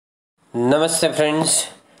નમસ્તે ફ્રેન્ડ્સ,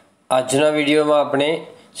 આજના વિડીયોમાં આપણે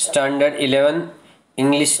સ્ટાન્ડર્ડ 11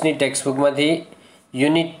 ઇંગ્લિશની ટેક્સ્ટબુકમાંથી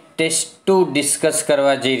યુનિટ ટેસ્ટ 2 ડિસ્કસ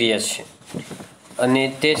કરવા જઈ રહ્યા છીએ અને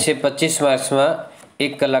તે છે 25 માર્ક્સમાં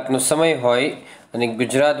 1 કલાકનો સમય હોય અને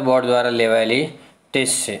ગુજરાત બોર્ડ દ્વારા લેવાયેલી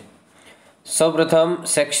ટેસ્ટ છે. સૌપ્રથમ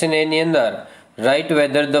સેક્શન એ ની અંદર write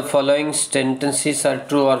whether the following sentences are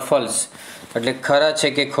true or false, એટલે ખરા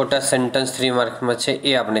છે કે ખોટા સેન્ટેન્સ 3 માર્ક્સમાં છે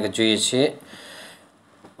એ આપણે જોઈએ છીએ.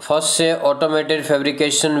 ફર્સ્ટ છે automated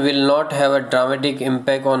fabrication will not have uh dramatic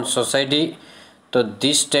impact on society, તો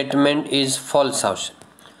ધીસ સ્ટેટમેન્ટ ઇઝ ફોલ્સ આવશે.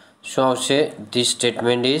 શું આવશે? ધીસ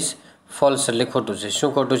સ્ટેટમેન્ટ ઇઝ ફોલ્સ એટલે ખોટું છે. શું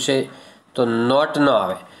ખોટું છે? તો નોટ ન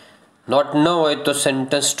આવે. નોટ ન હોય તો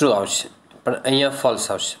સેન્ટેન્સ ટ્રુ આવશે, પણ અહીંયા ફોલ્સ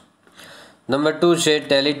આવશે. નંબર 2 છે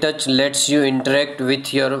ટેલિટચ let's you interact with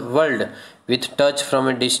your world with touch from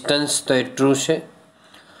A distance, તો એ ટ્રુ છે.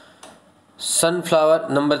 સનફ્લાવર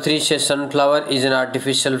નંબર 3 છે sunflower is an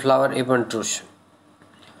artificial flower, એ પણ ટ્રુ છે.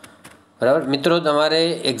 બરાબર મિત્રો, તમારે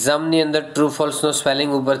એક્ઝામની અંદર ટ્રુ ફોલ્સનો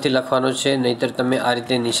સ્પેલિંગ ઉપરથી લખવાનો છે, નહીંતર તમે આ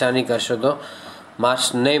રીતે નિશાની કરશો તો માર્ક્સ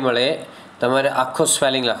નહીં મળે. તમારે આખો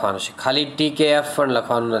સ્પેલિંગ લખવાનો છે, ખાલી ટી કે એફ પણ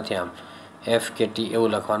લખવાનું નથી. આમ એફ કે ટી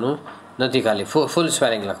એવું લખવાનું નથી, ખાલી ફૂલ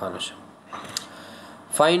સ્પેલિંગ લખવાનું છે.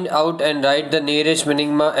 Find out and write the nearest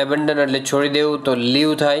મિનિંગમાં એબન્ડન એટલે છોડી દેવું, તો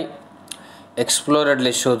લીવ થાય. એક્સપ્લોર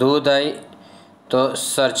એટલે શોધવું થાય, તો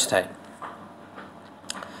સર્ચ થાય.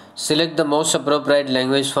 સિલેક્ટ ધ મોસ્ટ અપ્રોપ્રાઇટ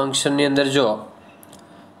લેંગ્વેજ ફંક્શનની અંદર જો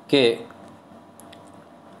કે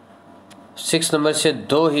 6 નંબર છે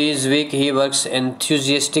ધો he is weak he works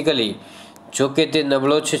એન્થ્યુઝિયાસ્ટિકલી, જો કે તે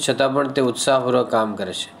નબળો છે છતાં પણ તે ઉત્સાહપૂર્વક કામ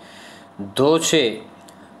કરે છે. ધો છે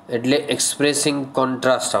એટલે એક્સપ્રેસિંગ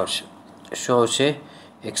કોન્ટ્રાસ્ટ આવશે. શું આવશે?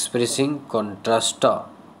 એક્સપ્રેસિંગ કોન્ટ્રાસ્ટ,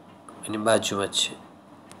 એની બાજુમાં જ છે.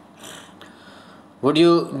 Would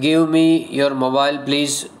you give me your mobile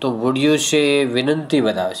please, તો વુડ યુ છે એ વિનંતી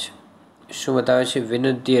બતાવે છે. શું બતાવે છે?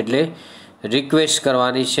 વિનંતી એટલે રિક્વેસ્ટ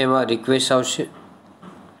કરવાની છે, એમાં રિક્વેસ્ટ આવશે.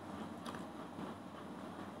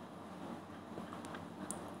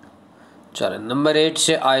 ચાલો નંબર 8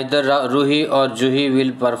 છે either Ruhi or Juhi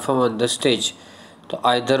will perform on the stage, તો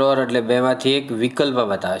આઈધર ઓર એટલે બેમાંથી એક વિકલ્પ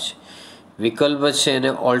બતાવે છે. વિકલ્પ છે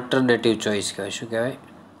એને ઓલ્ટરનેટિવ ચોઇસ કહેવાય. શું કહેવાય?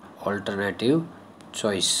 Alternative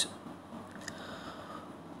choice.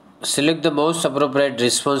 Select the most appropriate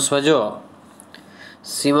રિસ્પોન્સમાં જો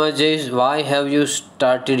સીમા જઈશ Y have you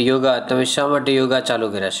started yoga, તમે શા માટે યોગા ચાલુ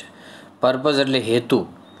કર્યા છે? પર્પઝ એટલે હેતુ.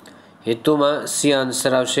 હેતુમાં સી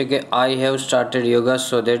આન્સર આવશે કે I have started yoga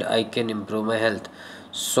so that I can improve my health.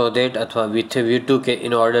 So that અથવા વિથ એ વ્યૂ ટુ કે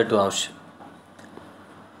ઇન ઓર્ડર ટુ આવશે.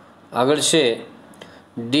 આગળ છે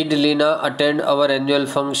did Leena attend hour annual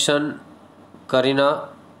function, Kareena.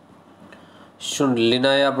 શું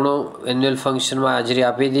લીનાએ આપણું એન્યુઅલ ફંક્શનમાં હાજરી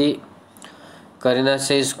આપી હતી? કરીના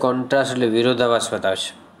સેઝ કોન્ટ્રાસ્ટ એટલે વિરોધાભાસ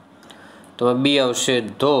બતાવશે. તો બી આવશે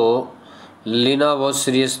ધો લીના was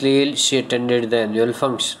seriously ઇલ she attended the annual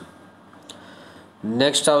function.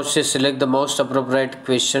 Next આવશે select the most appropriate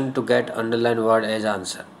question two gate underline word as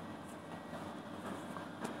answer.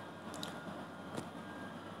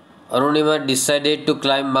 Arunima decided to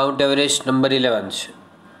climb mount Everest, number 11 છે.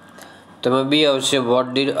 તેમાં બી આવશે વોટ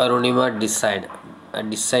ડીડ અરુણિમા ડિસાઇડ. આ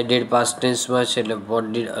ડિસાઇડેડ પાસ્ટ ટેન્સમાં છે એટલે what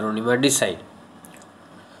did Arunima decide.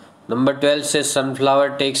 Number 12 છે sunflower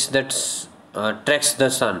tracks the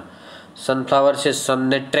sun. Sunflower છે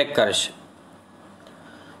સનને track કરે છે.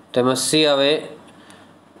 તેમાં સી આવે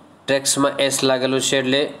ટ્રેક્સમાં એસ લાગેલું છે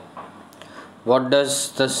એટલે what does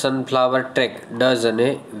the sunflower track, does અને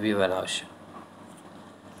વી1 આવશે.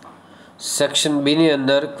 સેક્શન બીની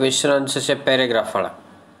અંદર ક્વેશ્ચન આન્સર છે પેરેગ્રાફવાળા.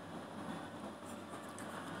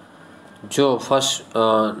 જો ફર્સ્ટ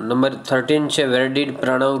નંબર 13 છે where did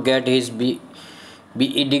Pranab gate his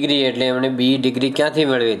BE degree, એટલે એમણે બીઈ ડિગ્રી ક્યાંથી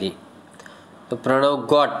મેળવી હતી? તો Pranab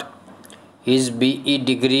got his BE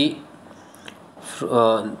degree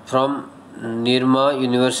from Nirma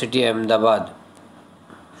university Ahmedabad.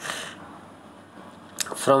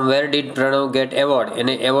 From where did Pranab gate award,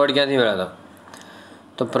 એને એવોર્ડ ક્યાંથી મળ્યો હતો?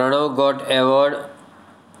 તો Pranab got award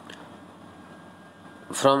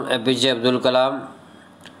from APJ Abdul Kalam.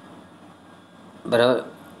 બરાબર.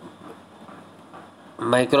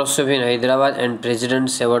 Microsoft in Hyderabad and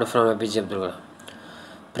presidents award from APJ Abdul Kalam.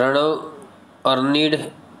 Pranab અર્નિડ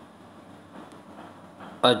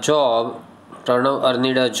a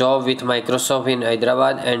job with Microsoft in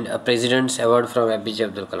Hyderabad and a President's Award from APJ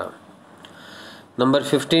Abdul Kalam. Number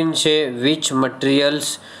 15 છે which materials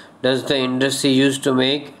does the industry use to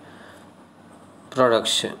make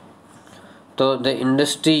products? તો the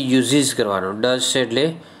industry uses કરવાનું, does છે એટલે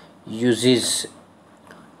uses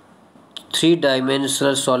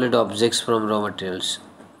 3-dimensional solid objects from raw materials.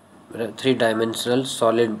 3 dimensional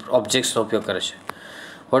solid objects નો ઉપયોગ કરે છે.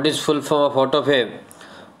 What is full form of AutoFab?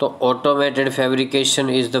 તો automated fabrication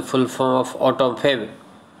is the full form of AutoFab.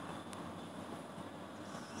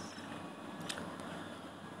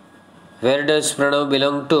 Where does Pranav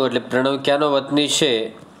belong to? એટલે પ્રણવ ક્યાંનો વતની છે?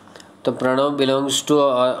 તો Pranab belongs to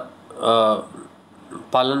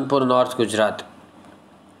Palanpur, north Gujarat.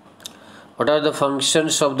 What are the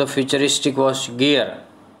functions of the futuristic watch gear?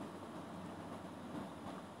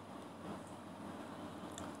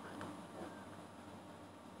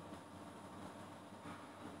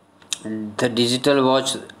 The digital watch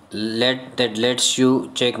that lets you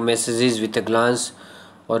check messages with a glance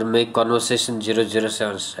or make conversation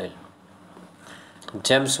 007 style.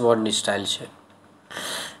 James Bond style છે.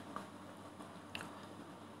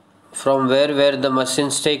 From where were the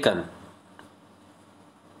machines taken?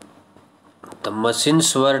 The machines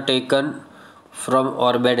were taken from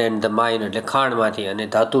orbit and the mine એટલે ખાણમાંથી અને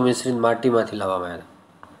ધાતુ મિશ્રિત માટીમાંથી લાવવામાં આવ્યા.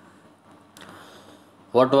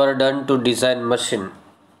 What were done to design machine?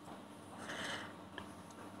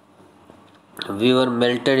 We were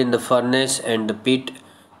melted in the furnace and the pit.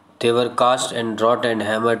 They were cast and wrought and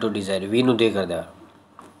hammered to design. We નું દે કરી દેવા.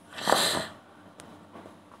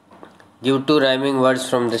 Give 2 rhyming words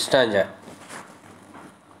from the stanza.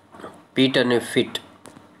 Pit and fit.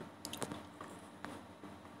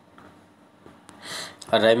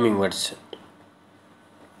 Rhyming words.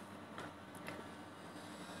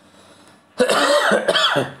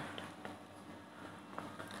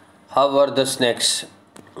 How were the snakes?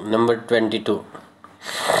 Number 22.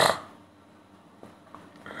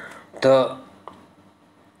 The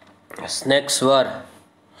snakes were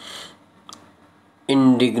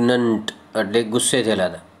indignant એટલે ગુસ્સે થયેલા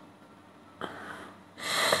હતા.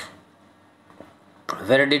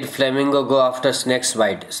 Where did flamingo go after snake's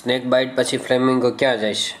bite? Snake bite પછી flamingo ક્યાં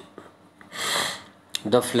જાય છે?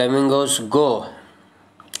 The flamingos go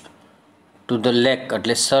to the lake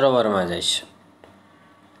એટલે સરોવરમાં જાય છે.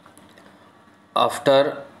 After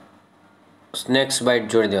snake's bite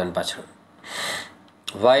જોડી દેવાનું પાછળ.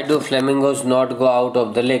 Why do flamingos not go out of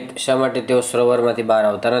the lake? શા માટે તેઓ સરોવરમાંથી બહાર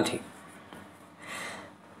આવતા નથી?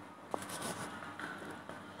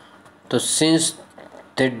 So since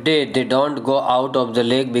that day they don't go out of the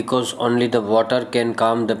lake because only the water can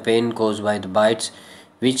calm the pain caused by the bites,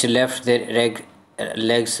 which left their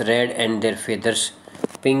legs red and their feathers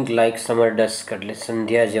pink like summer dusk. એટલે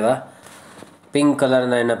સંધ્યા જેવા pink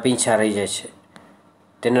કલરના એના પીંછા રહી જાય છે.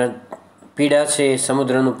 તેના પીડા છે એ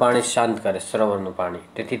સમુદ્રનું પાણી શાંત કરે, સરોવરનું પાણી,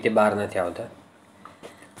 તેથી તે બહાર નથી આવતા.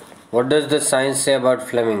 What does the science say about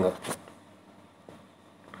flamingo?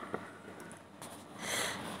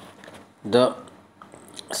 The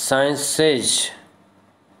science says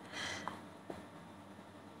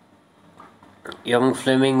young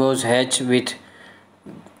flamingos hatch with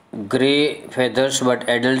grey feathers, but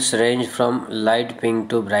adults range from light pink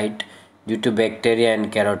to bright due to bacteria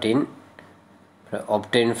and keratin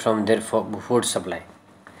obtained from their food supply.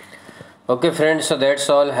 Okay friends, so that's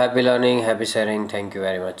all. Happy learning, happy sharing. Thank you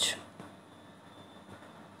very much.